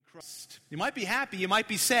Christ. You might be happy, you might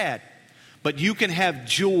be sad, but you can have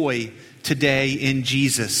joy today in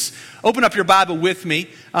Jesus. Open up your Bible with me.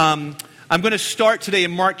 I'm going to start today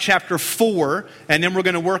in Mark chapter 4, and then we're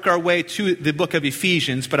going to work our way to the book of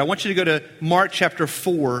Ephesians. But I want you to go to Mark chapter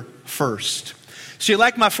 4 first. So you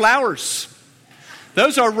like my flowers?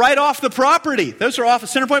 Those are right off the property. Those are off of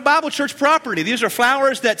Centerpoint Bible Church property. These are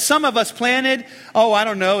flowers that some of us planted,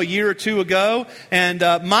 a year or two ago. And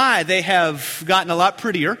they have gotten a lot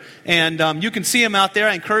prettier. And you can see them out there.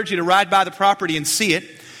 I encourage you to ride by the property and see it.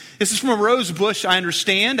 This is from a rose bush, I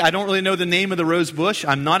understand. I don't really know the name of the rose bush.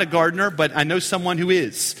 I'm not a gardener, but I know someone who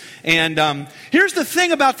is. And here's the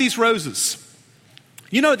thing about these roses.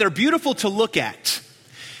 You know, they're beautiful to look at.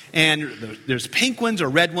 And there's pink ones or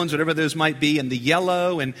red ones, whatever those might be, and the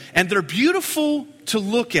yellow. And they're beautiful to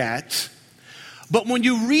look at. But when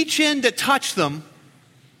you reach in to touch them,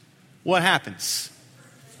 what happens?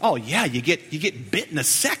 Oh, yeah, you get bit in a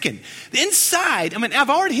second. The inside, I've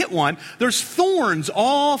already hit one. There's thorns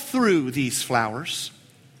all through these flowers.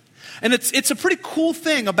 And it's a pretty cool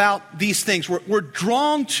thing about these things. We're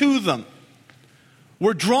drawn to them.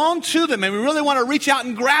 We're drawn to them, and we really want to reach out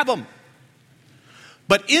and grab them.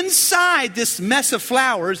 But inside this mess of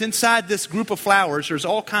flowers, inside this group of flowers, there's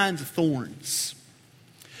all kinds of thorns.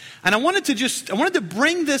 And I wanted to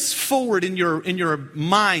bring this forward in your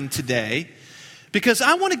mind today, because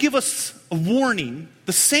I want to give us a warning,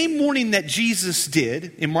 the same warning that Jesus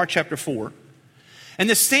did in Mark chapter 4, and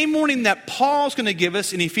the same warning that Paul's going to give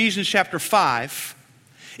us in Ephesians chapter 5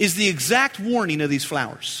 is the exact warning of these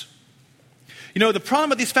flowers. You know, the problem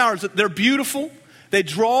with these flowers is that they're beautiful. They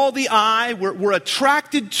draw the eye. We're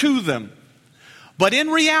attracted to them. But in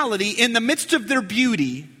reality, in the midst of their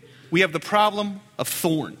beauty, we have the problem of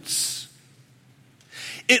thorns.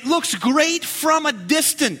 It looks great from a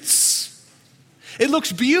distance. It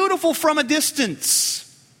looks beautiful from a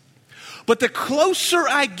distance. But the closer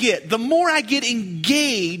I get, the more I get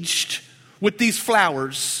engaged with these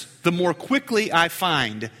flowers, the more quickly I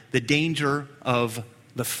find the danger of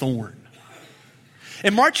the thorn.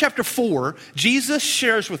 In Mark chapter 4, Jesus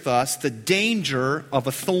shares with us the danger of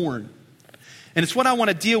a thorn. And it's what I want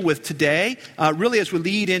to deal with today. Really, as we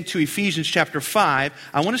lead into Ephesians chapter 5,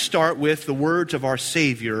 I want to start with the words of our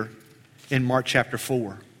Savior in Mark chapter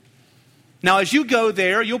 4. Now, as you go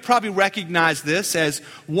there, you'll probably recognize this as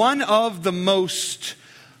one of the most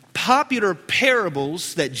popular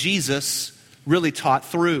parables that Jesus really taught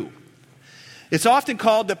through. It's often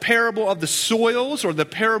called the parable of the soils or the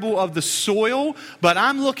parable of the soil, but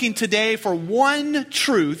I'm looking today for one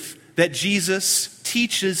truth that Jesus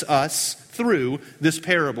teaches us through this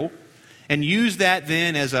parable, and use that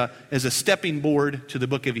then as a stepping board to the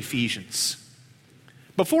book of Ephesians.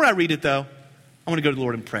 Before I read it, though, I want to go to the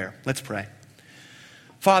Lord in prayer. Let's pray.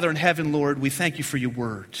 Father in heaven, Lord, we thank you for your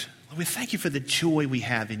word. Lord, we thank you for the joy we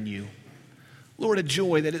have in you. Lord, a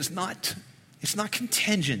joy that it's not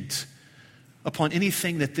contingent upon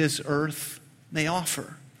anything that this earth may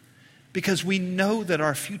offer, because we know that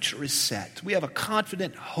our future is set. We have a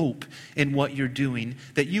confident hope in what you're doing,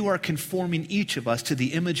 that you are conforming each of us to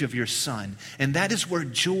the image of your Son, and that is where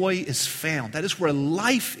joy is found. That is where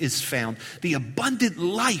life is found. The abundant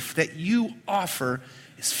life that you offer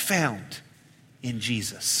is found in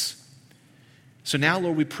Jesus. So now,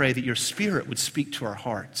 Lord, we pray that your Spirit would speak to our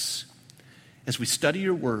hearts. As we study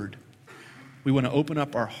your word, we want to open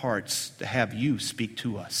up our hearts to have you speak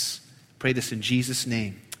to us. Pray this in Jesus'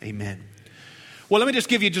 name. Amen. Well, let me just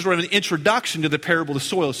give you just sort of an introduction to the parable of the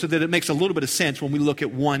soil so that it makes a little bit of sense when we look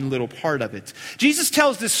at one little part of it. Jesus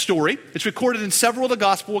tells this story. It's recorded in several of the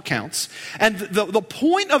gospel accounts. And the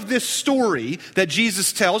point of this story that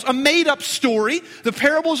Jesus tells, a made-up story, the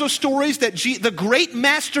parables are stories that the great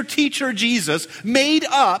master teacher Jesus made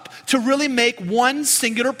up to really make one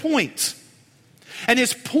singular point. And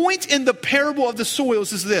his point in the parable of the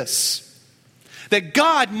soils is this: that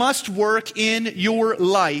God must work in your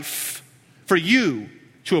life for you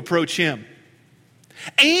to approach him.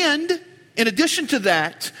 And in addition to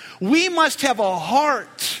that, we must have a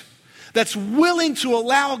heart that's willing to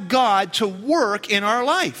allow God to work in our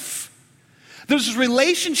life. There's this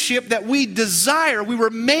relationship that we desire, we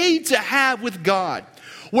were made to have with God,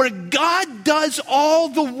 where God does all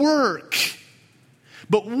the work,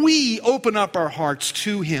 but we open up our hearts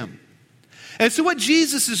to him. And so what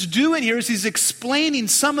Jesus is doing here is he's explaining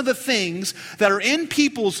some of the things that are in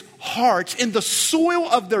people's hearts, in the soil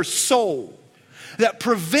of their soul, that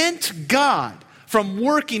prevent God from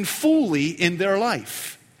working fully in their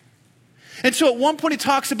life. And so at one point he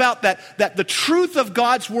talks about that the truth of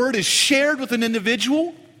God's word is shared with an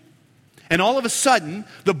individual, and all of a sudden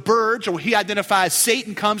the birds, or he identifies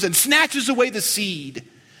Satan, comes and snatches away the seed.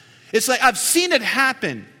 It's like I've seen it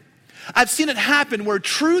happen. I've seen it happen where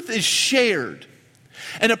truth is shared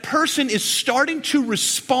and a person is starting to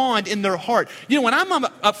respond in their heart. You know, when I'm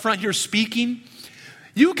up front here speaking,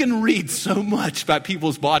 you can read so much about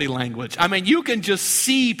people's body language. I mean, you can just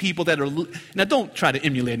see people that are, now don't try to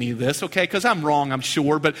emulate any of this, okay? Because I'm wrong, I'm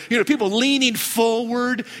sure. But, people leaning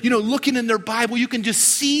forward, looking in their Bible, you can just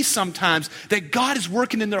see sometimes that God is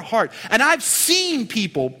working in their heart. And I've seen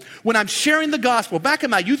people, when I'm sharing the gospel, back in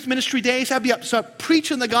my youth ministry days, I'd be up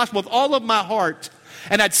preaching the gospel with all of my heart.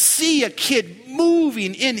 And I'd see a kid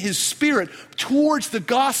moving in his spirit towards the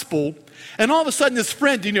gospel. And all of a sudden this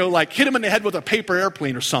friend, hit him in the head with a paper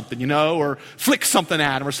airplane or something, or flick something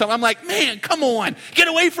at him or something. I'm like, man, come on, get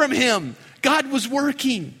away from him. God was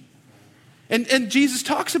working. And Jesus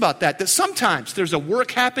talks about that sometimes there's a work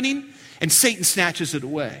happening and Satan snatches it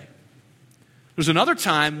away. There's another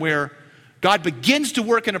time where God begins to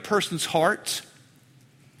work in a person's heart,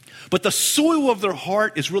 but the soil of their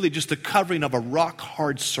heart is really just a covering of a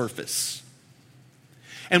rock-hard surface.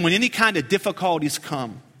 And when any kind of difficulties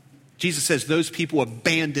come, Jesus says those people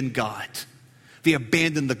abandon God. They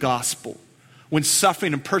abandon the gospel. When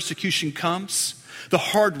suffering and persecution comes, the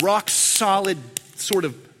hard, rock-solid sort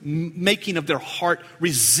of making of their heart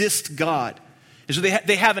resist God. And so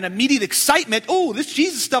they have an immediate excitement. Oh, this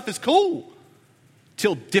Jesus stuff is cool.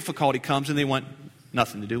 Till difficulty comes and they want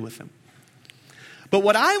nothing to do with him. But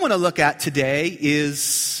what I want to look at today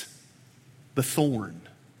is the thorn.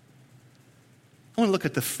 I want to look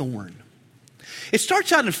at the thorn. It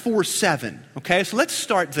starts out in 4:7, okay? So let's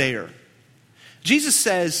start there. Jesus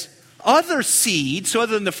says, other seed, so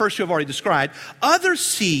other than the first two I've already described, other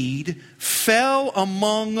seed fell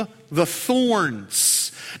among the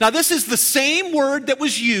thorns. Now this is the same word that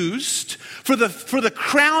was used for the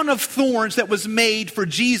crown of thorns that was made for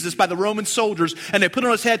Jesus by the Roman soldiers, and they put it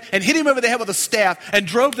on his head and hit him over the head with a staff and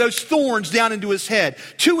drove those thorns down into his head.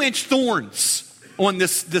 2-inch thorns on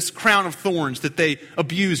this crown of thorns that they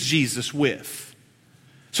abused Jesus with.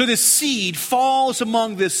 So this seed falls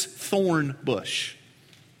among this thorn bush.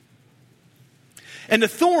 And the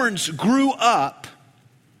thorns grew up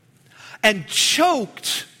and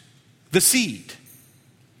choked the seed.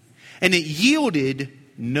 And it yielded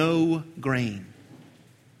no grain.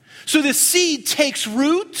 So the seed takes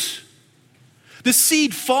root. The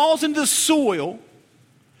seed falls into the soil.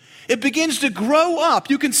 It begins to grow up.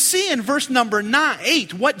 You can see in verse number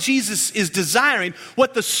 8 what Jesus is desiring,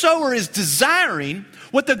 what the sower is desiring,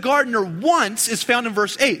 what the gardener wants is found in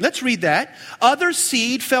verse 8. Let's read that. Other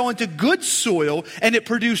seed fell into good soil, and it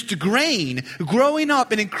produced grain, growing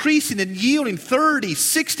up and increasing and yielding 30,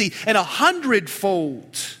 60, and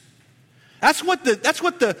 100-fold. That's what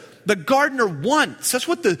the gardener wants. That's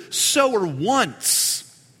what the sower wants.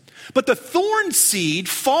 But the thorn seed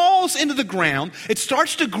falls into the ground. It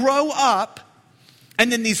starts to grow up.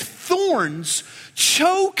 And then these thorns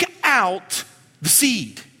choke out the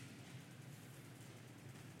seed.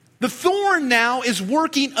 The thorn now is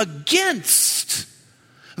working against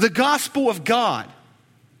the gospel of God.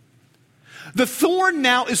 The thorn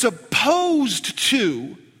now is opposed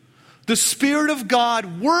to the Spirit of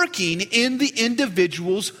God working in the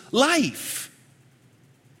individual's life.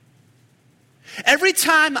 Every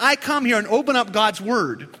time I come here and open up God's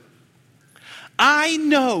Word, I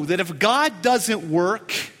know that if God doesn't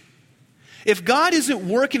work, if God isn't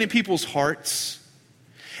working in people's hearts,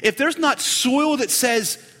 if there's not soil that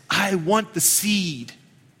says, I want the seed,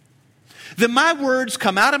 then my words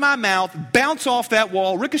come out of my mouth, bounce off that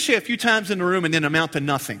wall, ricochet a few times in the room, and then amount to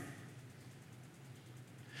nothing.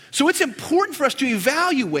 So it's important for us to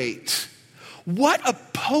evaluate what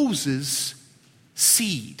opposes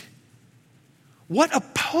seed. What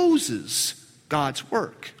opposes God's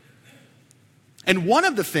work? And one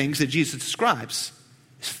of the things that Jesus describes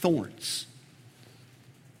is thorns.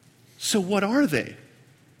 So what are they?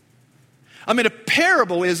 I mean, a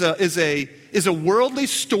parable is a worldly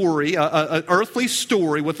story, an earthly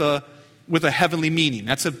story with a heavenly meaning.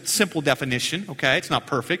 That's a simple definition, okay? It's not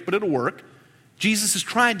perfect, but it'll work. Jesus is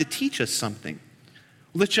trying to teach us something.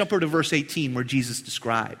 Let's jump over to verse 18 where Jesus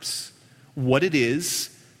describes what it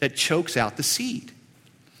is that chokes out the seed.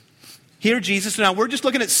 Here Jesus, now we're just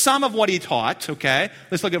looking at some of what he taught, okay?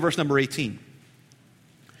 Let's look at verse number 18.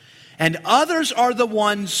 And others are the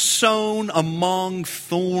ones sown among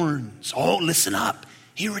thorns. Oh, listen up.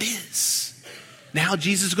 Here it is. Now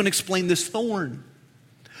Jesus is going to explain this thorn.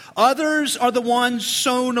 Others are the ones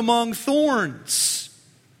sown among thorns.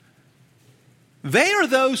 They are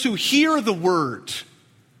those who hear the word.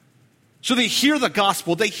 So they hear the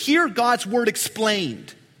gospel. They hear God's word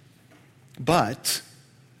explained. But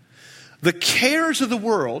the cares of the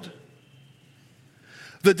world,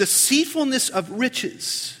 the deceitfulness of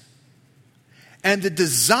riches and the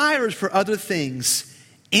desires for other things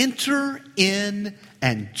enter in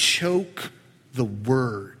and choke the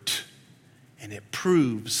word, and it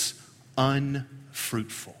proves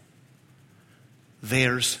unfruitful.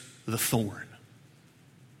 There's the thorn.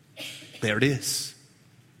 There it is.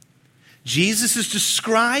 Jesus is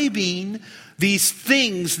describing these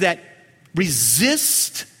things that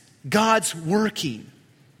resist God's working.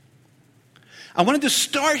 I wanted to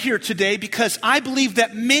start here today because I believe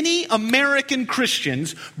that many American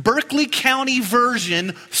Christians, Berkeley County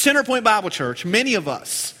version, Centerpoint Bible Church, many of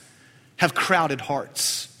us have crowded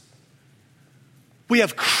hearts. We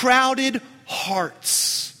have crowded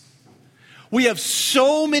hearts. We have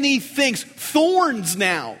so many things, thorns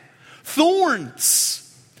now, thorns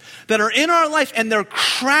that are in our life, and they're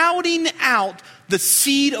crowding out the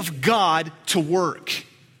seed of God to work.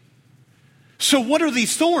 So what are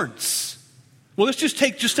these thorns? Well, let's just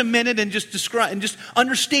take just a minute and just describe and just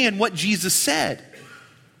understand what Jesus said.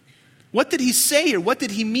 What did he say, or what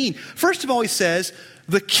did he mean? First of all, he says,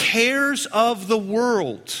 the cares of the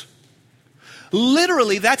world.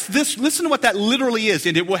 Literally, that's this. Listen to what that literally is,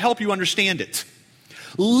 and it will help you understand it.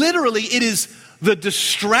 Literally, it is the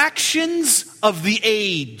distractions of the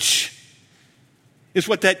age, is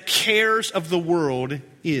what that cares of the world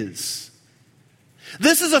is.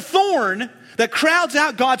 This is a thorn that crowds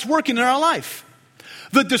out God's working in our life.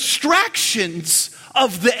 The distractions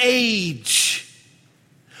of the age.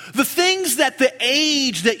 The things that the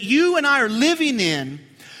age that you and I are living in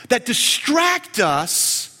that distract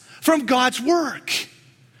us from God's work,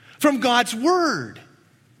 from God's word.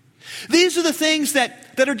 These are the things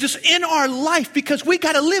that are just in our life because we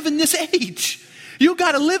got to live in this age. You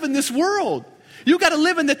got to live in this world. You got to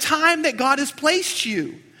live in the time that God has placed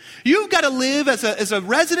you. You've got to live as a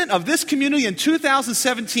resident of this community in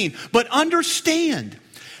 2017. But understand,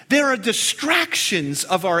 there are distractions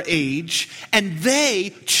of our age, and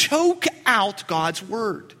they choke out God's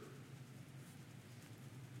word.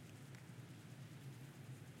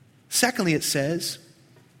 Secondly, it says,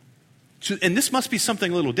 and this must be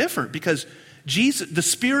something a little different, because Jesus, the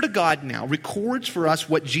Spirit of God now records for us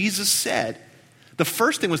what Jesus said. The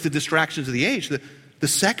first thing was the distractions of the age. The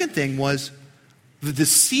second thing was the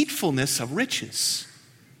deceitfulness of riches.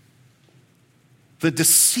 The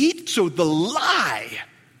deceit, so the lie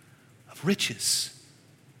of riches.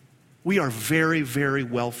 We are very, very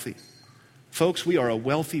wealthy. Folks, we are a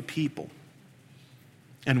wealthy people.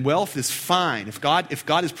 And wealth is fine. If God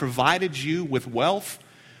has provided you with wealth,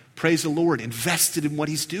 praise the Lord, invested in what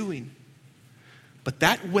He's doing. But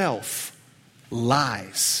that wealth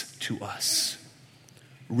lies to us.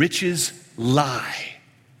 Riches lie.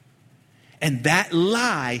 And that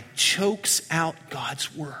lie chokes out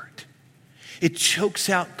God's word. It chokes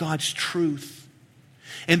out God's truth.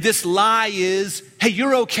 And this lie is, hey,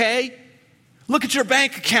 you're okay. Look at your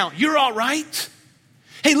bank account. You're all right.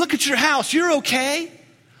 Hey, look at your house. You're okay.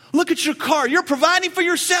 Look at your car. You're providing for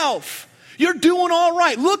yourself. You're doing all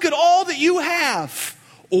right. Look at all that you have.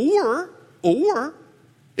 Or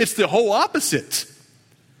it's the whole opposite.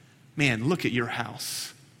 Man, look at your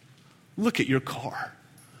house. Look at your car.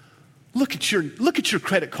 Look at your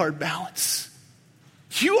credit card balance.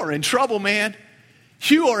 You are in trouble, man.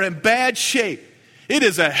 You are in bad shape. It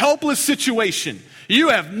is a helpless situation. You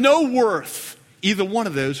have no worth. Either one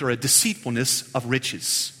of those are a deceitfulness of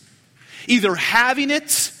riches. Either having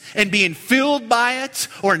it and being filled by it,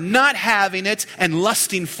 or not having it and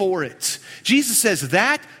lusting for it. Jesus says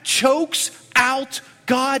that chokes out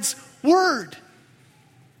God's word.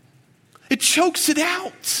 It chokes it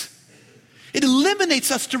out. It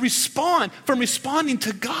eliminates us from responding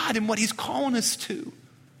to God and what He's calling us to.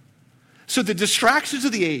 So the distractions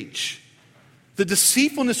of the age, the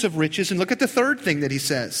deceitfulness of riches, and look at the third thing that He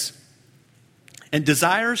says, and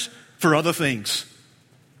desires for other things.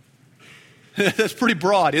 That's pretty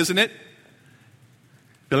broad, isn't it?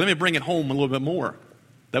 But let me bring it home a little bit more.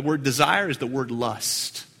 That word desire is the word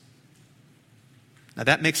lust. Now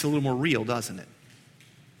that makes it a little more real, doesn't it?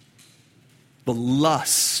 The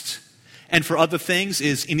lust. And for other things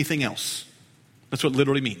is anything else. That's what it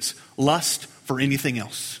literally means. Lust for anything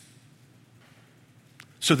else.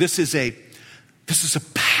 So this is a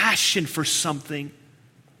passion for something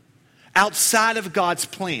outside of God's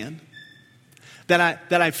plan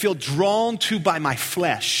that I feel drawn to by my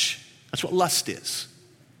flesh. That's what lust is.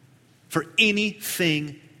 For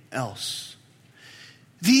anything else.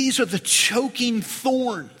 These are the choking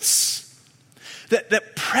thorns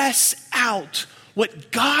that press out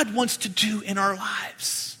what God wants to do in our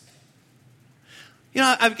lives. You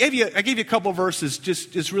know, I gave you a couple of verses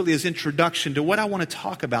just really as introduction to what I want to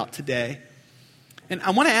talk about today. And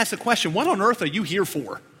I want to ask the question, what on earth are you here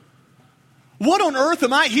for? What on earth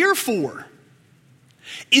am I here for?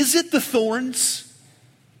 Is it the thorns?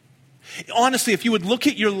 Honestly, if you would look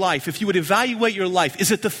at your life, if you would evaluate your life,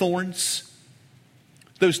 is it the thorns?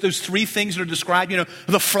 Those three things that are described,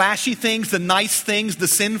 the flashy things, the nice things, the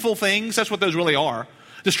sinful things, that's what those really are.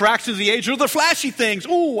 Distractions of the age are the flashy things.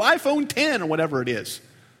 Ooh, iPhone 10 or whatever it is.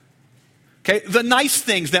 Okay, the nice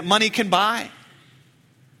things that money can buy.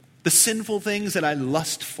 The sinful things that I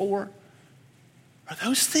lust for. Are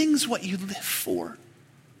those things what you live for?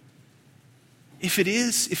 If it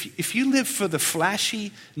is, if you live for the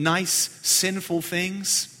flashy, nice, sinful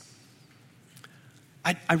things,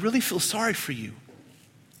 I really feel sorry for you.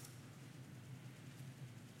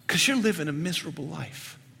 Because you're living a miserable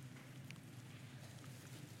life.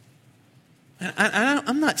 And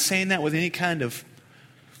I'm not saying that with any kind of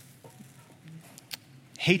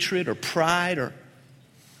hatred or pride.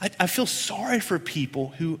 I feel sorry for people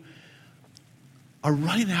who are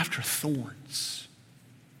running after thorns.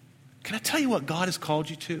 Can I tell you what God has called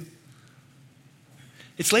you to?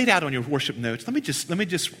 It's laid out on your worship notes. Let me just,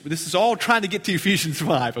 this is all trying to get to Ephesians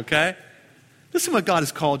 5, okay? Listen to what God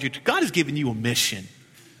has called you to. God has given you a mission.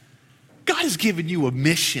 God has given you a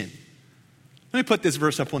mission. Let me put this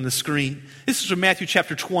verse up on the screen. This is from Matthew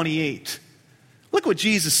chapter 28. Look what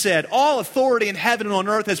Jesus said. All authority in heaven and on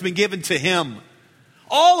earth has been given to him.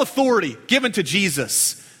 All authority given to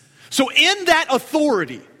Jesus. So in that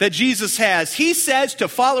authority that Jesus has, he says to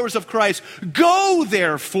followers of Christ, go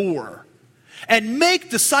therefore and make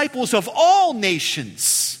disciples of all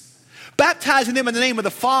nations, baptizing them in the name of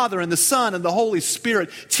the Father and the Son and the Holy Spirit.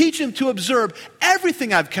 Teach them to observe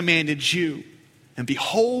everything I've commanded you. And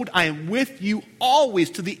behold, I am with you always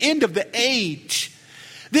to the end of the age.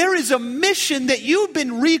 There is a mission that you've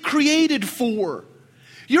been recreated for.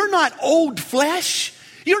 You're not old flesh.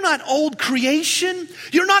 You're not old creation.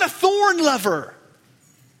 You're not a thorn lover.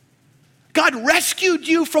 God rescued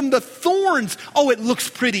you from the thorns. Oh, it looks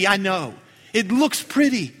pretty, I know. It looks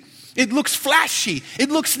pretty. It looks flashy.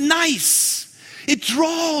 It looks nice. It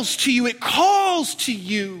draws to you. It calls to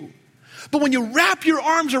you. But when you wrap your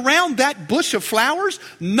arms around that bush of flowers,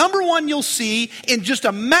 number one, you'll see in just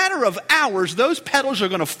a matter of hours, those petals are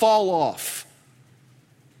going to fall off.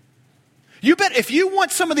 You bet if you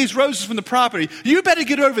want some of these roses from the property, you better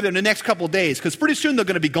get over there in the next couple of days because pretty soon they're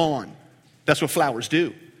going to be gone. That's what flowers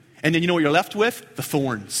do. And then you know what you're left with? The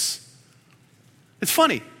thorns. It's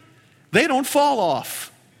funny. They don't fall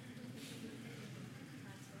off.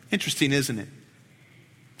 Interesting, isn't it?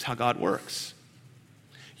 It's how God works.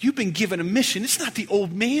 You've been given a mission. It's not the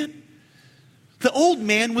old man. The old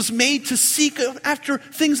man was made to seek after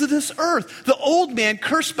things of this earth. The old man,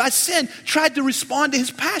 cursed by sin, tried to respond to his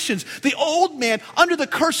passions. The old man, under the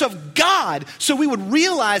curse of God, so we would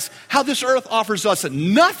realize how this earth offers us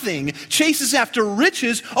nothing, chases after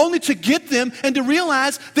riches only to get them and to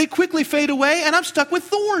realize they quickly fade away and I'm stuck with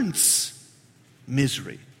thorns.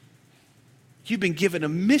 Misery. You've been given a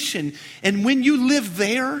mission, and when you live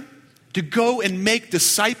there, to go and make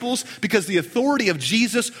disciples because the authority of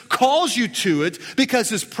Jesus calls you to it, because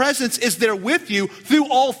his presence is there with you through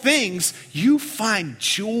all things, you find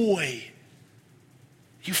joy.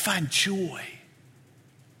 You find joy.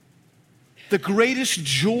 The greatest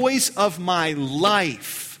joys of my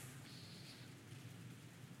life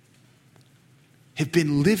have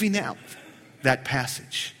been living out that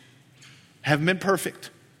passage. Haven't been perfect.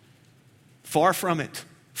 Far from it.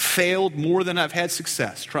 Failed more than I've had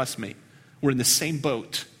success. Trust me. We're in the same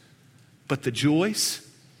boat. But the joys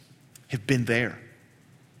have been there.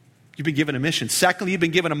 You've been given a mission. Secondly, you've been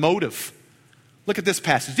given a motive. Look at this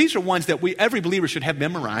passage. These are ones that every believer should have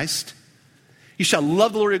memorized. You shall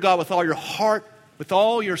love the Lord your God with all your heart, with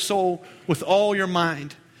all your soul, with all your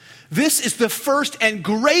mind. This is the first and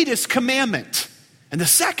greatest commandment. And the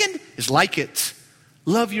second is like it.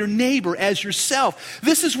 Love your neighbor as yourself.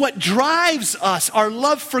 This is what drives us, our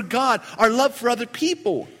love for God, our love for other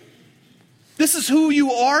people. This is who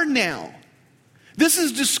you are now. This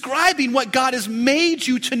is describing what God has made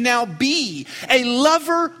you to now be, a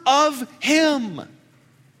lover of him.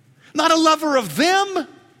 Not a lover of them,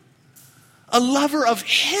 a lover of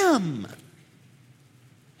him.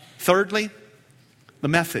 Thirdly, the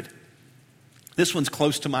method. This one's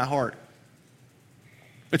close to my heart.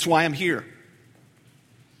 It's why I'm here.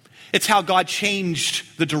 It's how God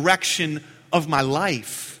changed the direction of my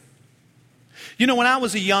life. You know, when I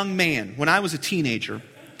was a young man, when I was a teenager,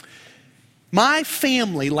 my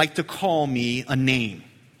family liked to call me a name.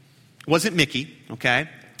 It wasn't Mickey, okay?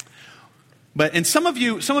 And some of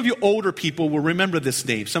you older people will remember this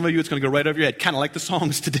name. Some of you, it's going to go right over your head, kind of like the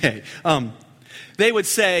songs today.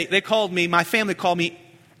 my family called me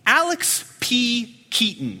Alex P.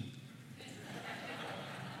 Keaton.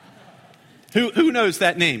 Who knows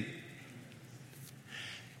that name?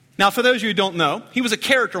 Now, for those of you who don't know, he was a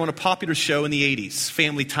character on a popular show in the 80s,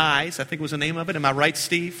 Family Ties, I think was the name of it. Am I right,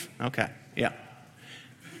 Steve? Okay, yeah.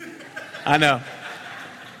 I know.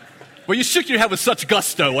 Well, you shook your head with such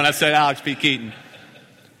gusto when I said Alex P. Keaton.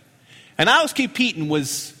 And Alex P. Keaton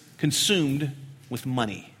was consumed with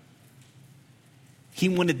money. He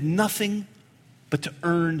wanted nothing but to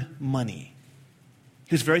earn money.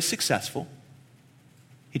 He was very successful.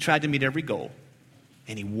 He tried to meet every goal,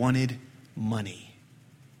 and he wanted money.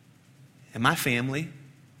 And my family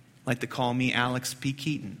liked to call me Alex P.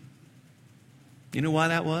 Keaton. You know why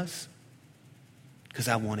that was? Because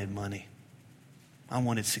I wanted money. I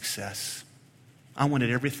wanted success. I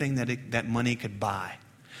wanted everything that money could buy.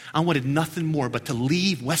 I wanted nothing more but to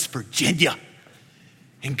leave West Virginia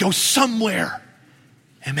and go somewhere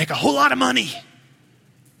and make a whole lot of money.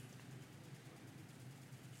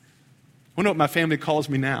 I know what my family calls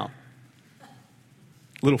me now.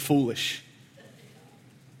 A little foolish.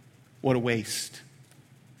 What a waste.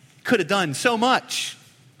 Could have done so much.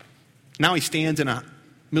 Now he stands in a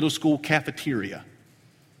middle school cafeteria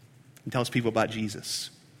and tells people about Jesus.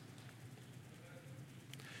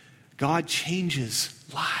 God changes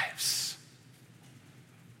lives.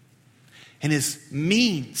 And his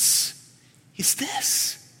means is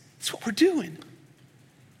this. It's what we're doing.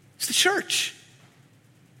 It's the church.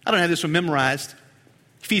 I don't have this one memorized.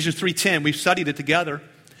 Ephesians 3:10, we've studied it together.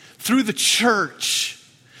 Through the church,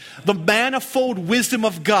 the manifold wisdom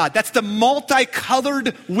of God, that's the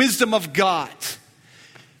multicolored wisdom of God,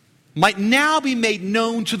 might now be made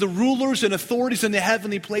known to the rulers and authorities in the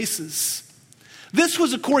heavenly places. This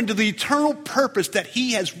was according to the eternal purpose that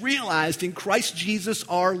he has realized in Christ Jesus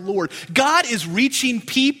our Lord. God is reaching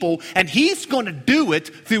people, and he's going to do it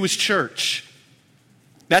through his church.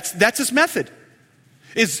 That's his method.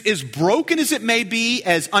 As broken as it may be,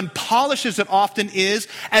 as unpolished as it often is,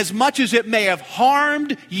 as much as it may have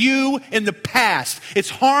harmed you in the past, it's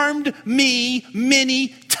harmed me many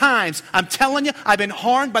times. I'm telling you, I've been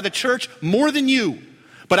harmed by the church more than you.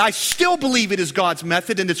 But I still believe it is God's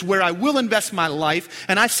method, and it's where I will invest my life.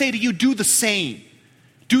 And I say to you, do the same.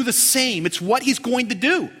 Do the same. It's what he's going to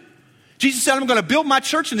do. Jesus said, I'm going to build my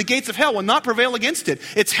church, and the gates of hell will not prevail against it.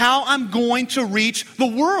 It's how I'm going to reach the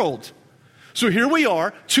world. So here we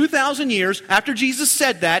are, 2,000 years after Jesus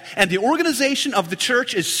said that, and the organization of the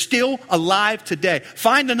church is still alive today.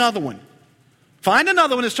 Find another one. Find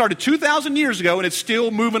another one that started 2,000 years ago, and it's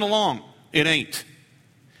still moving along. It ain't.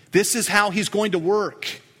 This is how he's going to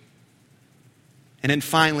work. And then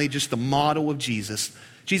finally, just the model of Jesus.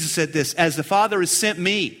 Jesus said this, as the Father has sent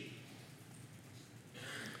me,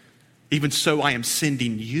 even so I am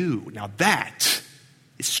sending you. Now that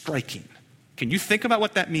is striking. Can you think about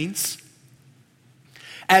what that means?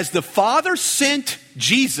 As the Father sent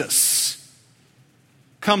Jesus,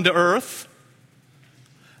 come to earth,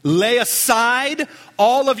 lay aside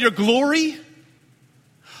all of your glory,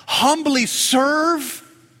 humbly serve,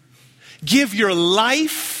 give your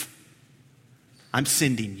life, I'm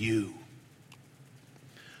sending you.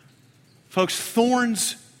 Folks,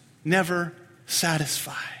 thorns never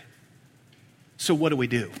satisfy. So what do we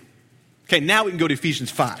do? Okay, now we can go to Ephesians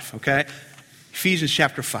 5, okay? Ephesians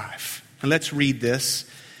chapter 5. And let's read this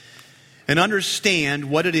and understand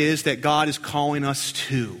what it is that God is calling us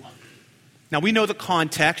to. Now, we know the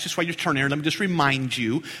context. Just while you're turning here, let me just remind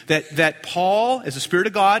you that Paul, as the Spirit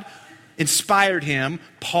of God inspired him,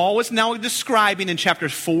 Paul is now describing in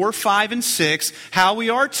chapters 4, 5, and 6 how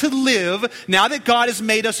we are to live, now that God has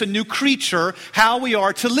made us a new creature, how we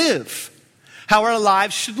are to live, how our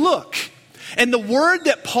lives should look. And the word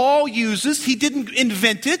that Paul uses, he didn't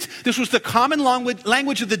invent it. This was the common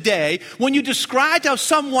language of the day. When you described how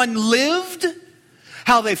someone lived,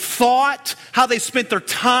 how they thought, how they spent their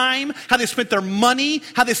time, how they spent their money,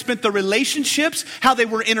 how they spent their relationships, how they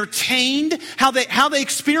were entertained, how they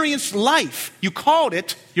experienced life, you called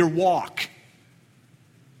it your walk.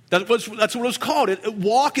 That's what it was called.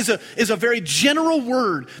 Walk is a very general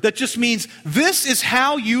word that just means this is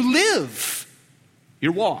how you live,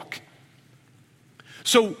 your walk.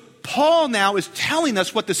 So Paul now is telling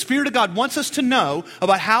us what the Spirit of God wants us to know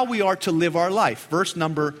about how we are to live our life.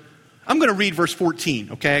 I'm going to read verse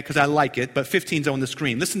 14, okay, because I like it, but 15's on the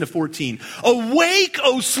screen. Listen to 14. Awake,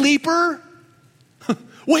 O sleeper.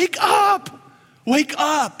 Wake up,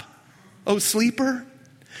 O sleeper,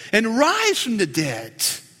 and rise from the dead.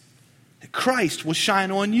 Christ will shine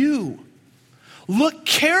on you. Look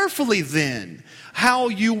carefully then how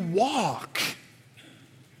you walk.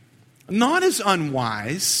 Not as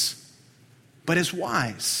unwise, but as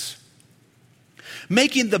wise,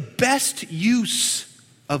 making the best use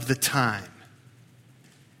of the time,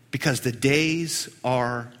 because the days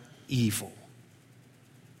are evil.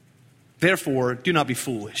 Therefore, do not be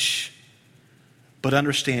foolish, but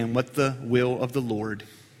understand what the will of the Lord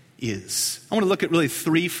is. I want to look at really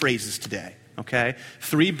 3 phrases today, okay?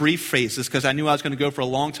 3 brief phrases, because I knew I was going to go for a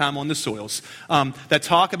long time on the soils, that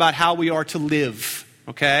talk about how we are to live,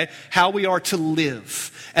 okay? How we are to live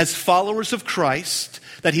as followers of Christ,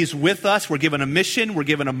 that he's with us. We're given a mission. We're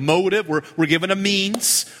given a motive. We're given a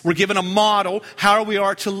means. We're given a model how we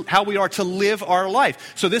are to live our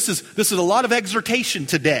life. So this is a lot of exhortation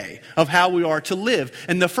today of how we are to live.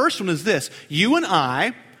 And the first one is this: you and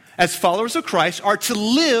I, as followers of Christ, are to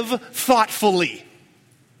live thoughtfully.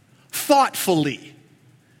 Thoughtfully.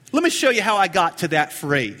 Let me show you how I got to that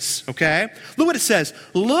phrase, okay? Look what it says.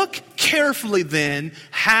 Look carefully then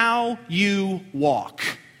how you walk.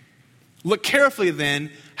 Look carefully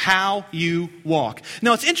then how you walk.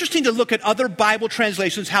 Now it's interesting to look at other Bible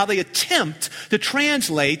translations, how they attempt to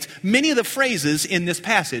translate many of the phrases in this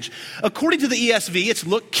passage. According to the ESV, it's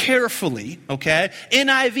look carefully, okay?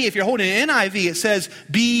 NIV, if you're holding an NIV, it says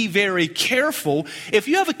be very careful. If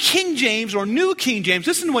you have a King James or New King James,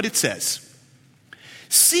 listen to what it says.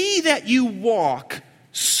 See that you walk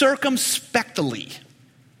circumspectly.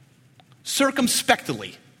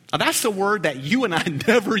 Circumspectly. Now that's the word that you and I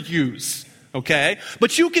never use, okay?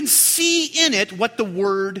 But you can see in it what the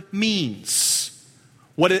word means.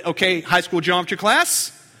 Okay, high school geometry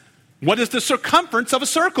class? What is the circumference of a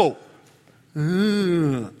circle?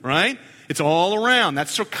 Right? It's all around.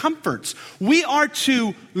 That's circumference. We are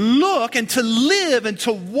to look and to live and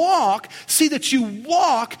to walk, see that you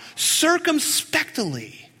walk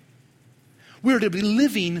circumspectly. We're to be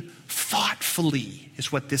living thoughtfully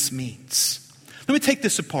is what this means. Let me take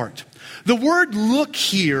this apart. The word look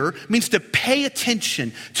here means to pay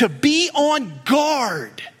attention, to be on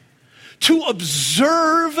guard, to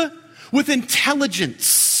observe with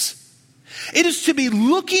intelligence. It is to be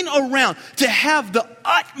looking around, to have the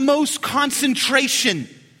utmost concentration.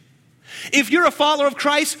 If you're a follower of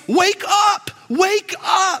Christ, wake up,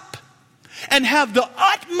 and have the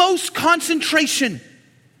utmost concentration.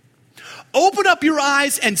 Open up your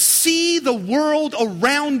eyes and see the world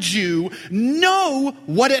around you. Know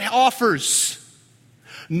what it offers.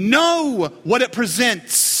 Know what it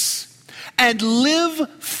presents. And live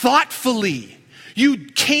thoughtfully. You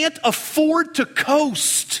can't afford to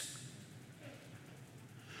coast.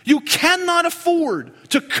 You cannot afford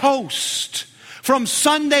to coast from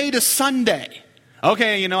Sunday to Sunday.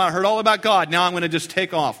 Okay, I heard all about God. Now I'm going to just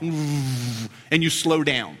take off. And you slow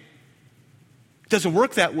down. It doesn't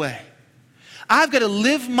work that way. I've got to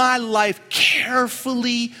live my life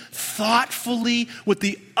carefully, thoughtfully, with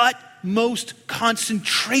the utmost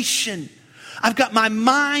concentration. I've got my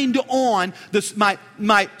mind on,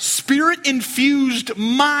 my spirit-infused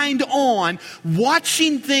mind on,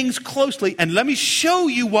 watching things closely. And let me show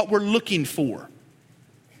you what we're looking for.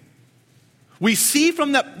 We see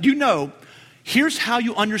from that, here's how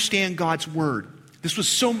you understand God's word. This was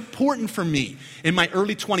so important for me in my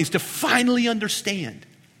early 20s to finally understand.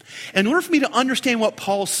 In order for me to understand what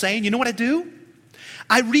Paul's saying, you know what I do?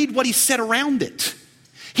 I read what he said around it.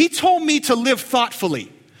 He told me to live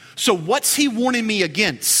thoughtfully. So what's he warning me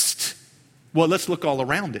against? Well, let's look all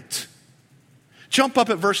around it. Jump up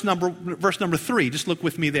at verse number 3. Just look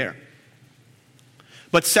with me there.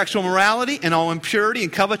 But sexual morality and all impurity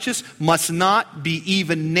and covetousness must not be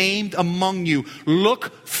even named among you.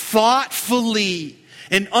 Look thoughtfully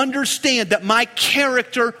and understand that my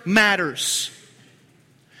character matters.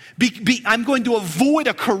 I'm going to avoid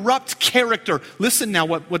a corrupt character. Listen now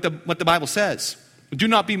what the Bible says. Do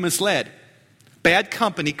not be misled. Bad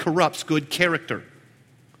company corrupts good character.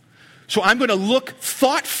 So I'm going to look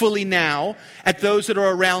thoughtfully now at those that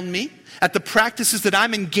are around me, at the practices that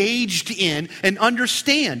I'm engaged in, and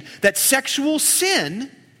understand that sexual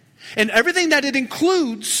sin and everything that it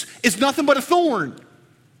includes is nothing but a thorn.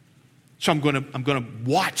 So I'm going to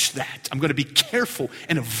watch that. I'm going to be careful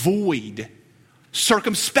and avoid.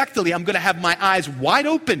 Circumspectly, I'm going to have my eyes wide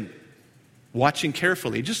open, watching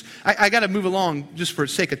carefully. I got to move along just for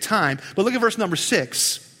sake of time. But look at verse number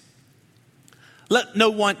 6. Let no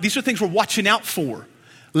one, these are things we're watching out for.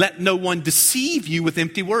 Let no one deceive you with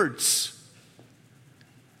empty words.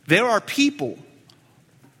 There are people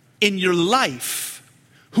in your life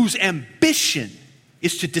whose ambition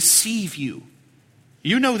is to deceive you.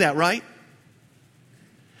 You know that, right?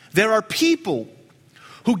 There are people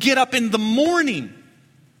who get up in the morning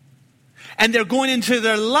and they're going into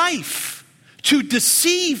their life to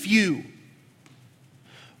deceive you.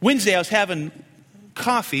 Wednesday, I was having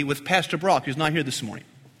coffee with Pastor Brock, who's not here this morning.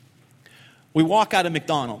 We walk out of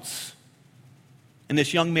McDonald's, and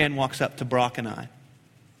this young man walks up to Brock and I,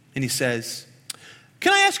 and he says,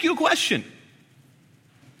 "Can I ask you a question?"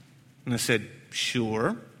 And I said,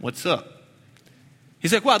 "Sure, what's up?"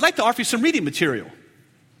 He's like, "Well, I'd like to offer you some reading material."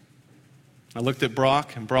 I looked at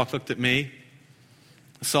Brock, and Brock looked at me.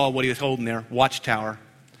 I saw what he was holding there, Watchtower,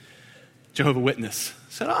 Jehovah's Witness.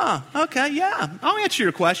 I said, okay, yeah, I'll answer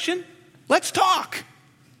your question. Let's talk.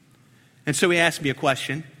 And so he asked me a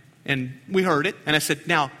question, and we heard it. And I said,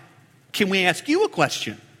 "Now, can we ask you a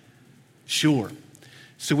question?" "Sure."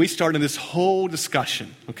 So we started this whole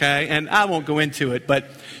discussion, okay? And I won't go into it, but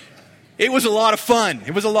it was a lot of fun.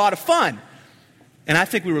 It was a lot of fun. And I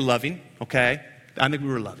think we were loving, okay? I think we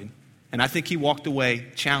were loving. And I think he walked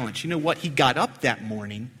away challenged. You know what? He got up that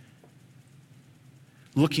morning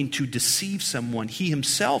looking to deceive someone, he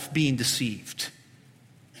himself being deceived.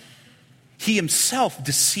 He himself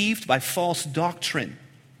deceived by false doctrine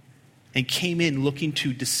and came in looking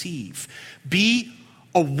to deceive. Be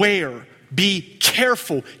aware. Be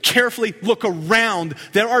careful. Carefully look around.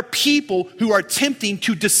 There are people who are attempting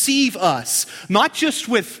to deceive us, not just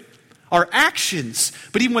with our actions,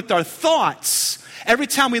 but even with our thoughts. Every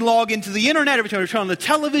time we log into the internet, every time we turn on the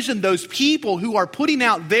television, those people who are putting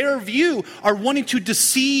out their view are wanting to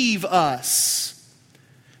deceive us.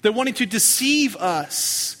 They're wanting to deceive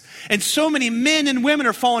us. And so many men and women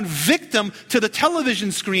are falling victim to the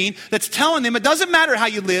television screen that's telling them it doesn't matter how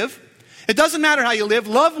you live. It doesn't matter how you live.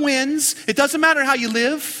 Love wins. It doesn't matter how you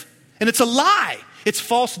live. And it's a lie. It's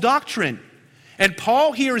false doctrine. And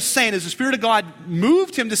Paul here is saying, as the Spirit of God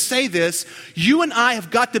moved him to say this, you and I have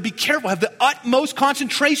got to be careful, have the utmost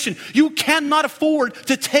concentration. You cannot afford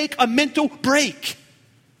to take a mental break.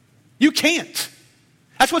 You can't.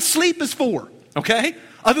 That's what sleep is for, okay?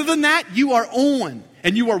 Other than that, you are on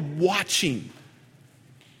and you are watching.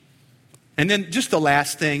 And then just the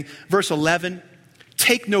last thing, verse 11.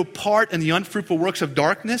 Take no part in the unfruitful works of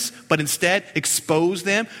darkness, but instead expose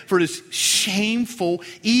them. For it is shameful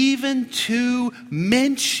even to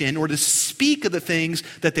mention or to speak of the things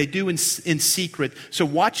that they do in secret. So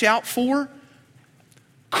watch out for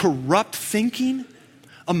corrupt thinking,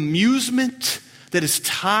 amusement that is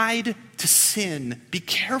tied to sin. Be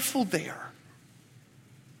careful there.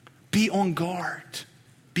 Be on guard.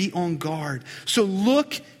 Be on guard. So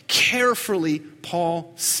look carefully,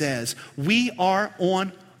 Paul says. We're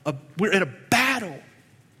in a battle.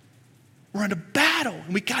 We're in a battle,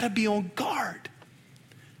 and we got to be on guard.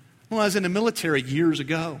 Well, I was in the military years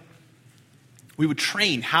ago. We would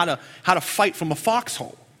train how to fight from a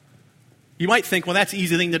foxhole. You might think, well, that's an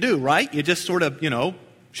easy thing to do, right? You just sort of,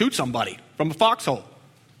 shoot somebody from a foxhole.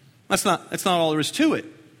 That's not all there is to it.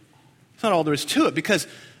 It's not all there is to it, because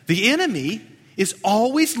the enemy is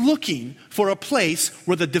always looking for a place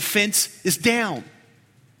where the defense is down.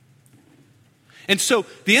 And so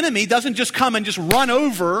the enemy doesn't just come and just run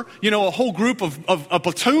over, a whole group of a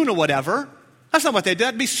platoon or whatever. That's not what they do.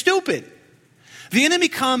 That'd be stupid. The enemy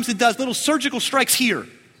comes and does little surgical strikes here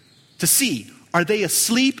to see, are they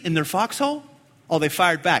asleep in their foxhole? Oh, they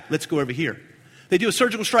fired back. Let's go over here. They do a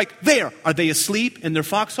surgical strike there. Are they asleep in their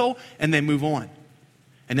foxhole? And they move on.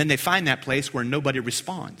 And then they find that place where nobody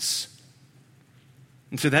responds.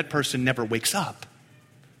 And so that person never wakes up.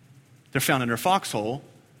 They're found in their foxhole,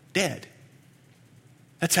 dead.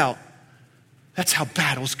 That's how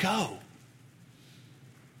battles go.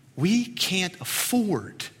 We can't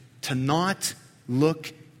afford to not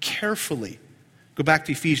look carefully. Go back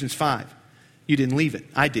to Ephesians 5. You didn't leave it.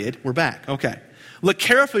 I did. We're back. Okay. Look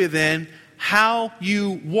carefully then how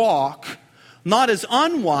you walk, not as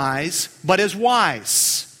unwise, but as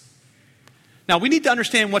wise. Now, we need to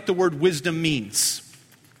understand what the word wisdom means.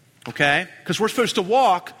 Okay? Because we're supposed to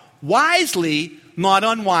walk wisely, not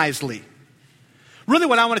unwisely. Really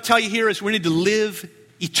what I want to tell you here is we need to live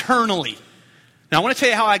eternally. Now I want to tell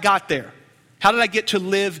you how I got there. How did I get to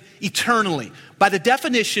live eternally? By the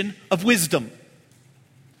definition of wisdom.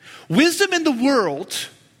 Wisdom in the world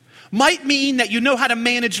might mean that you know how to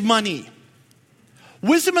manage money.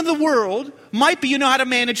 Wisdom in the world might be you know how to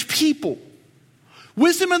manage people.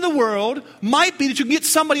 Wisdom in the world might be that you can get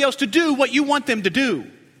somebody else to do what you want them to do.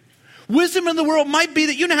 Wisdom in the world might be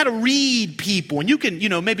that you know how to read people and you can,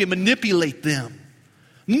 maybe manipulate them.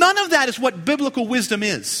 None of that is what biblical wisdom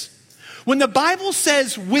is. When the Bible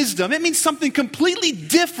says wisdom, it means something completely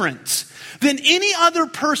different than any other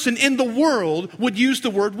person in the world would use the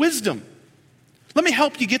word wisdom. Let me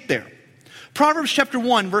help you get there. Proverbs chapter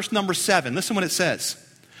 1, verse number 7. Listen what it says.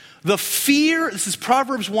 This is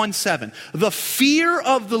Proverbs 1:7. The fear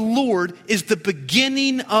of the Lord is the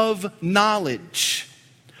beginning of knowledge.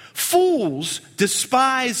 Fools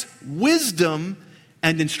despise wisdom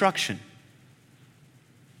and instruction.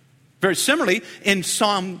 Very similarly, in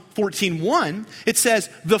Psalm 14:1, it says,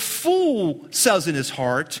 the fool says in his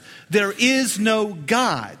heart, there is no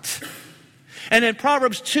God. And in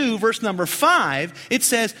Proverbs 2, verse number 5, it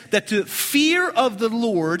says that the fear of the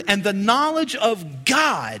Lord and the knowledge of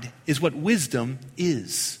God is what wisdom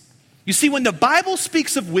is. You see, when the Bible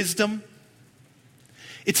speaks of wisdom,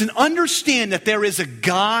 it's an understand that there is a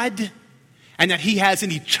God and that he has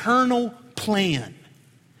an eternal plan.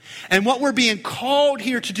 And what we're being called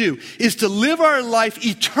here to do is to live our life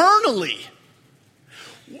eternally.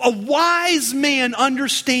 A wise man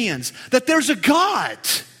understands that there's a God.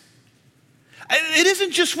 It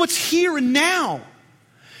isn't just what's here and now.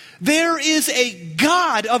 There is a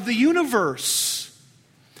God of the universe.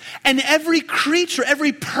 And every creature,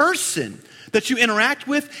 every person that you interact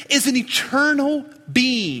with is an eternal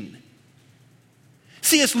being.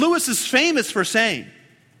 C.S. Lewis is famous for saying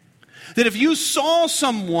that if you saw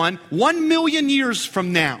someone 1 million years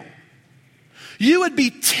from now, you would be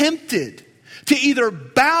tempted to either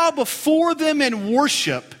bow before them and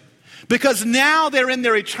worship because now they're in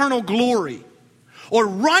their eternal glory, or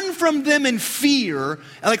run from them in fear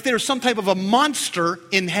like they're some type of a monster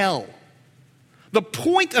in hell. The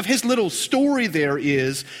point of his little story there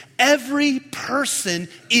is every person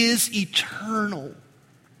is eternal.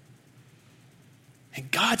 And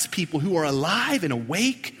God's people who are alive and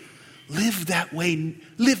awake live that way,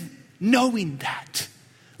 live knowing that.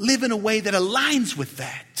 Live in a way that aligns with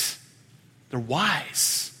that. They're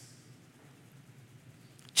wise.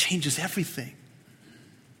 Changes everything.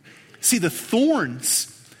 See, the thorns,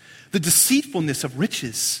 the deceitfulness of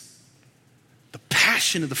riches, the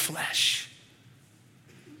passion of the flesh,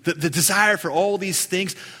 the desire for all these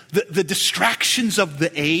things, the distractions of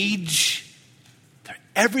the age, they're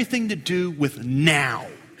everything to do with now.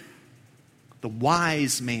 The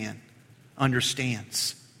wise man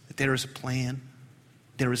understands that there is a plan,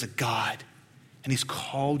 there is a God, and he's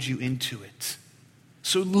called you into it.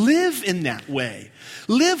 So live in that way.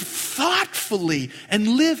 Live thoughtfully and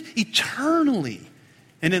live eternally.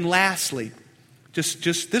 And then lastly,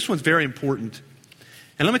 just this one's very important.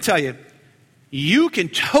 And let me tell you, you can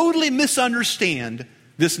totally misunderstand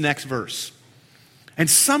this next verse. And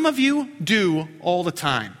some of you do all the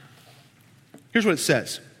time. Here's what it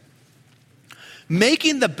says.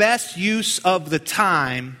 Making the best use of the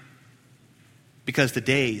time because the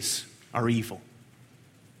days are evil.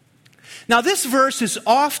 Now, this verse is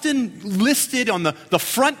often listed on the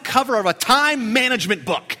front cover of a time management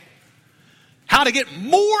book. How to get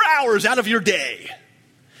more hours out of your day.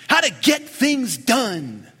 How to get things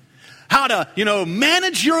done. How to,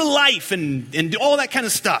 manage your life and do all that kind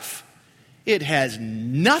of stuff. It has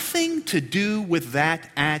nothing to do with that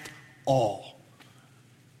at all.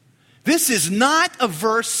 This is not a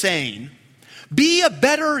verse saying, be a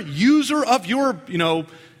better user of your,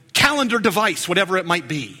 calendar device, whatever it might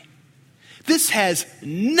be. This has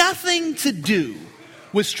nothing to do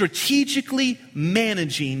with strategically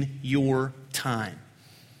managing your time.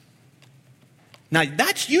 Now,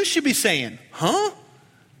 you should be saying, huh?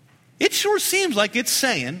 It sure seems like it's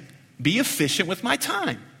saying, be efficient with my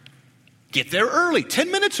time. Get there early,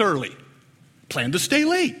 10 minutes early. Plan to stay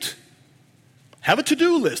late. Have a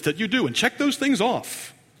to-do list that you do and check those things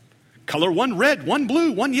off. Color one red, one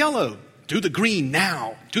blue, one yellow. Do the green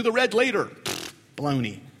now. Do the red later.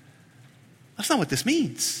 Baloney. That's not what this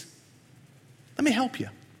means. Let me help you.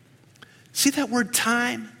 See that word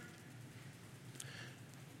time?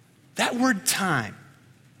 That word time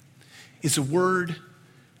is a word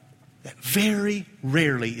that very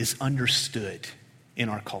rarely is understood in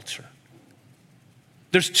our culture.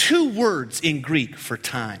 There's two words in Greek for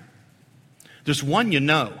time. There's one you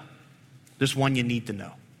know. There's one you need to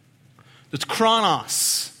know. There's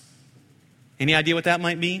chronos. Any idea what that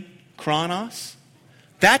might mean? Chronos?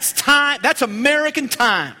 That's time. That's American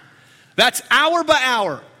time. That's hour by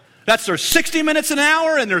hour. There's 60 minutes an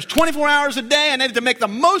hour and there's 24 hours a day, and I need to make the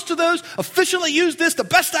most of those, efficiently use this the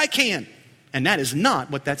best I can. And that is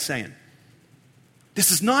not what that's saying.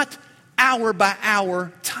 This is not hour by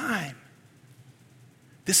hour time.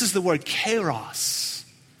 This is the word kairos.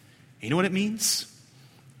 You know what it means?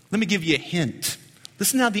 Let me give you a hint.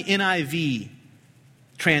 Listen how the NIV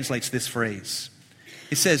translates this phrase.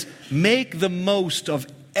 It says, make the most of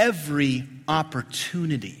every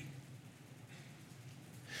opportunity.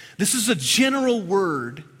 This is a general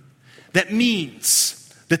word that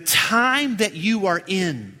means the time that you are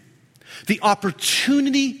in, the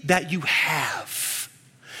opportunity that you have,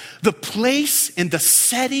 the place and the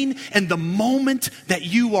setting and the moment that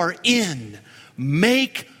you are in.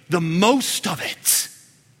 Make the most of it.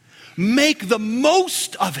 Make the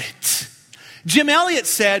most of it. Jim Elliot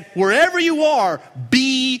said, wherever you are,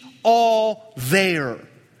 be all there.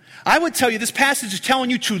 I would tell you this passage is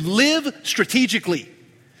telling you to live strategically.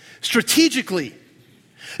 Strategically.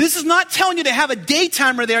 This is not telling you to have a day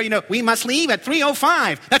timer there, we must leave at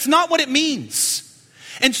 3:05. That's not what it means.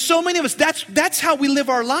 And so many of us, that's how we live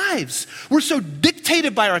our lives. We're so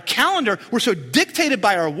dictated by our calendar. We're so dictated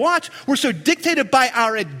by our watch. We're so dictated by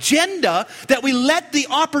our agenda that we let the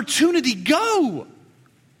opportunity go.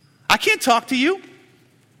 I can't talk to you.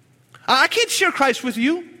 I can't share Christ with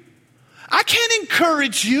you. I can't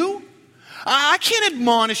encourage you. I can't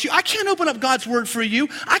admonish you. I can't open up God's word for you.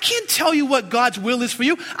 I can't tell you what God's will is for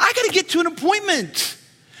you. I got to get to an appointment.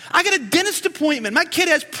 I got a dentist appointment. My kid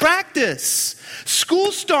has practice.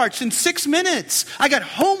 School starts in 6 minutes. I got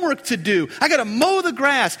homework to do. I got to mow the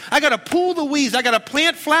grass. I got to pull the weeds. I got to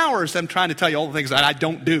plant flowers. I'm trying to tell you all the things that I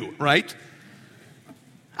don't do, right?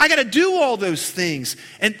 I got to do all those things.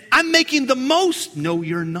 And I'm making the most. No,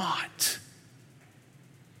 you're not.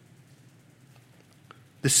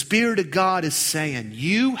 The Spirit of God is saying,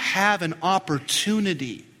 you have an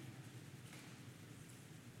opportunity.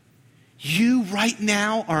 You right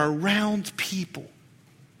now are around people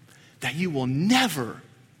that you are never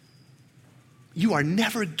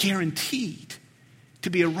guaranteed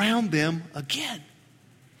to be around them again.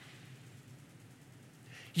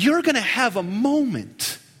 You're going to have a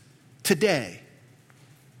moment today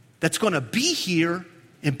that's going to be here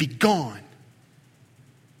and be gone.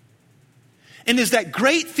 And as that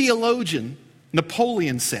great theologian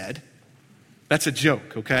Napoleon said, that's a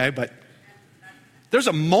joke, okay? But there's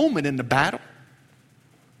a moment in the battle.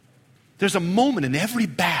 There's a moment in every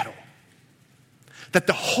battle that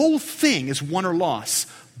the whole thing is won or lost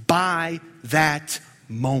by that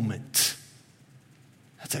moment.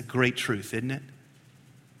 That's a great truth, isn't it?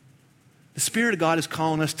 The Spirit of God is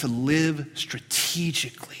calling us to live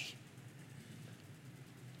strategically.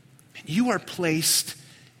 And you are placed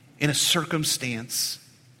in a circumstance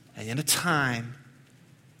and in a time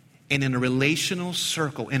and in a relational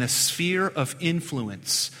circle, in a sphere of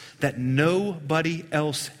influence that nobody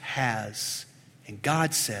else has. And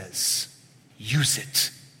God says, use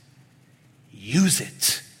it. Use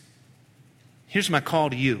it. Here's my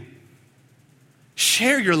call to you.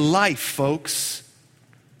 Share your life, folks.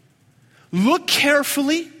 Look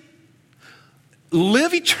carefully.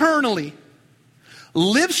 Live eternally.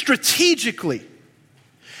 Live strategically.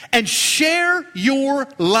 And share your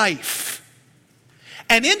life.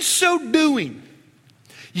 And in so doing,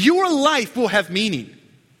 your life will have meaning.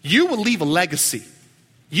 You will leave a legacy.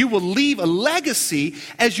 You will leave a legacy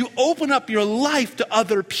as you open up your life to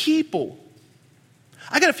other people.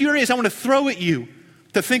 I got a few areas I want to throw at you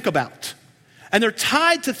to think about. And they're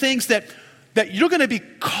tied to things that you're going to be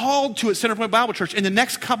called to at Centerpoint Bible Church in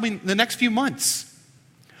the next few months.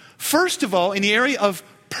 First of all, in the area of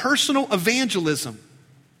personal evangelism.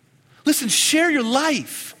 Listen, share your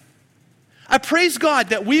life. I praise God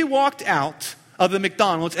that we walked out of the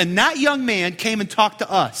McDonald's and that young man came and talked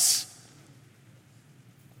to us.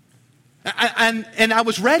 And I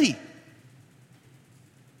was ready.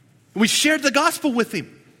 We shared the gospel with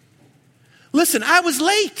him. Listen, I was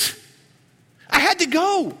late. I had to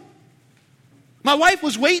go. My wife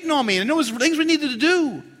was waiting on me and there was things we needed to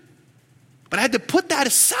do. But I had to put that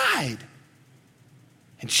aside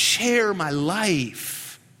and share my life.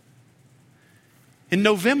 In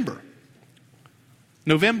November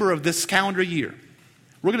of this calendar year,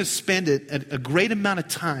 we're going to spend a great amount of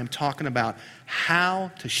time talking about how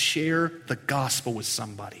to share the gospel with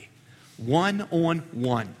somebody.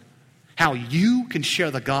 One-on-one. How you can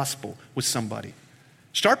share the gospel with somebody.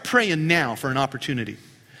 Start praying now for an opportunity.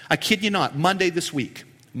 I kid you not, Monday of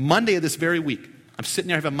this very week, I'm sitting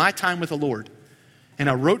there having my time with the Lord. And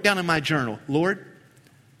I wrote down in my journal, Lord,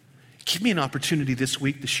 give me an opportunity this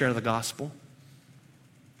week to share the gospel.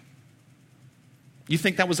 You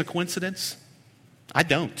think that was a coincidence? I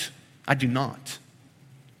don't. I do not.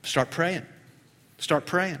 Start praying. Start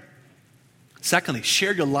praying. Secondly,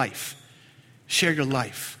 share your life. Share your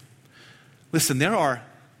life. Listen,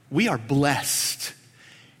 we are blessed,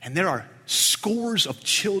 and there are scores of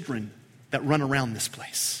children that run around this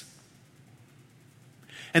place.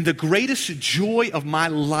 And the greatest joy of my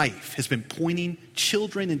life has been pointing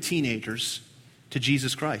children and teenagers to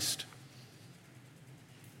Jesus Christ.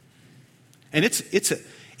 And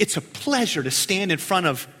it's a pleasure to stand in front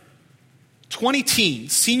of 20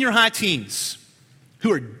 teens, senior high teens,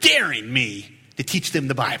 who are daring me to teach them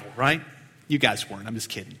the Bible, right? You guys weren't, I'm just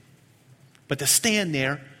kidding. But to stand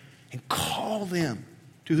there and call them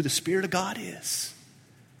to who the Spirit of God is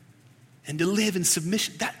and to live in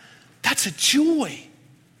submission, that's a joy.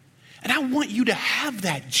 And I want you to have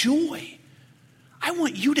that joy. I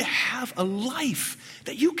want you to have a life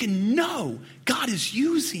that you can know God is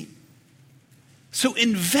using. So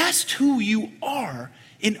invest who you are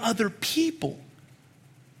in other people.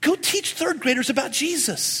 Go teach third graders about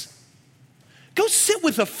Jesus. Go sit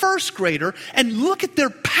with a first grader and look at their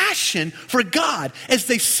passion for God as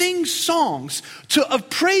they sing songs of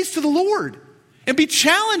praise to the Lord and be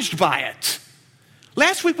challenged by it.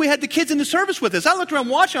 Last week we had the kids in the service with us. I looked around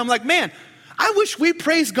watching, I'm like, man, I wish we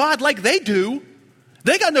praise God like they do.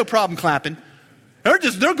 They got no problem clapping.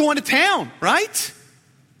 They're going to town, right?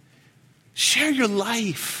 Share your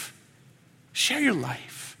life. Share your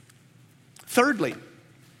life. Thirdly,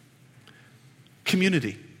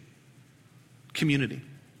 community. Community.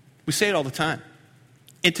 We say it all the time.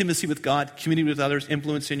 Intimacy with God, community with others,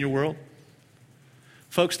 influence in your world.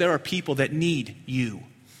 Folks, there are people that need you.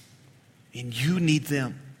 And you need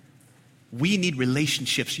them. We need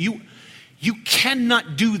relationships. You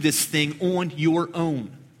cannot do this thing on your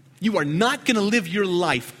own. You are not going to live your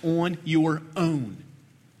life on your own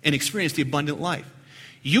and experience the abundant life.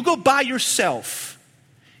 You go by yourself.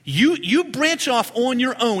 You branch off on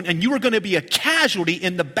your own and you are going to be a casualty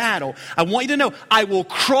in the battle. I want you to know, I will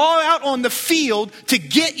crawl out on the field to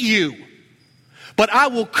get you. But I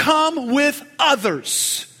will come with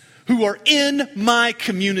others who are in my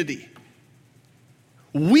community.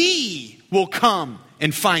 We will come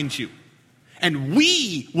and find you. And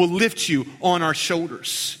we will lift you on our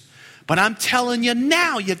shoulders. But I'm telling you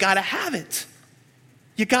now, you got to have it.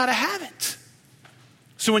 You got to have it.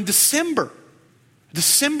 So in December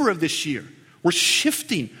of this year, we're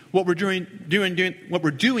shifting what we're doing during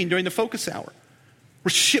the focus hour. A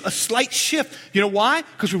slight shift. You know why?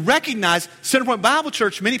 Because we recognize Centerpoint Bible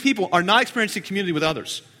Church, many people are not experiencing community with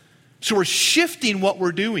others. So we're shifting what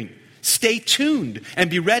we're doing. Stay tuned and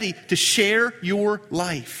be ready to share your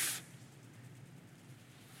life.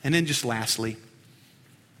 And then just lastly,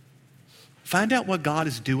 find out what God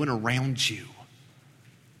is doing around you.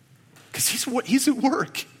 Because he's at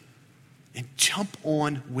work. And jump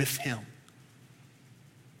on with him.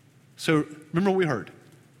 So remember what we heard.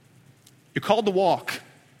 You're called to walk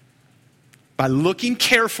by looking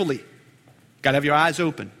carefully. Got to have your eyes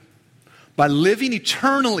open. By living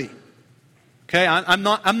eternally. Okay, I'm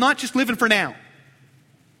not just living for now.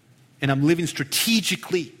 And I'm living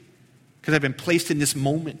strategically because I've been placed in this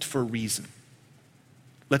moment for a reason.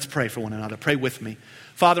 Let's pray for one another. Pray with me.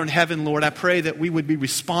 Father in heaven, Lord, I pray that we would be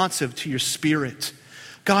responsive to your Spirit.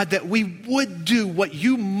 God, that we would do what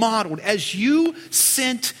you modeled. As you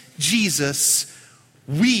sent Jesus,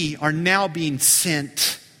 we are now being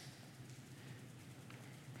sent.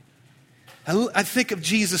 I think of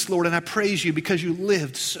Jesus, Lord, and I praise you because you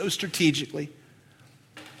lived so strategically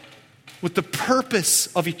with the purpose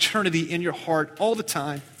of eternity in your heart all the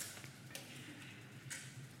time.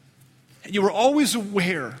 And you were always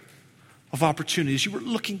aware of opportunities. You were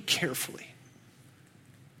looking carefully.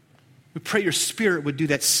 We pray your Spirit would do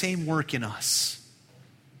that same work in us.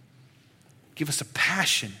 Give us a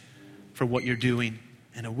passion for what you're doing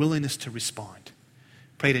and a willingness to respond.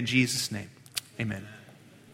 Pray it in Jesus' name. Amen.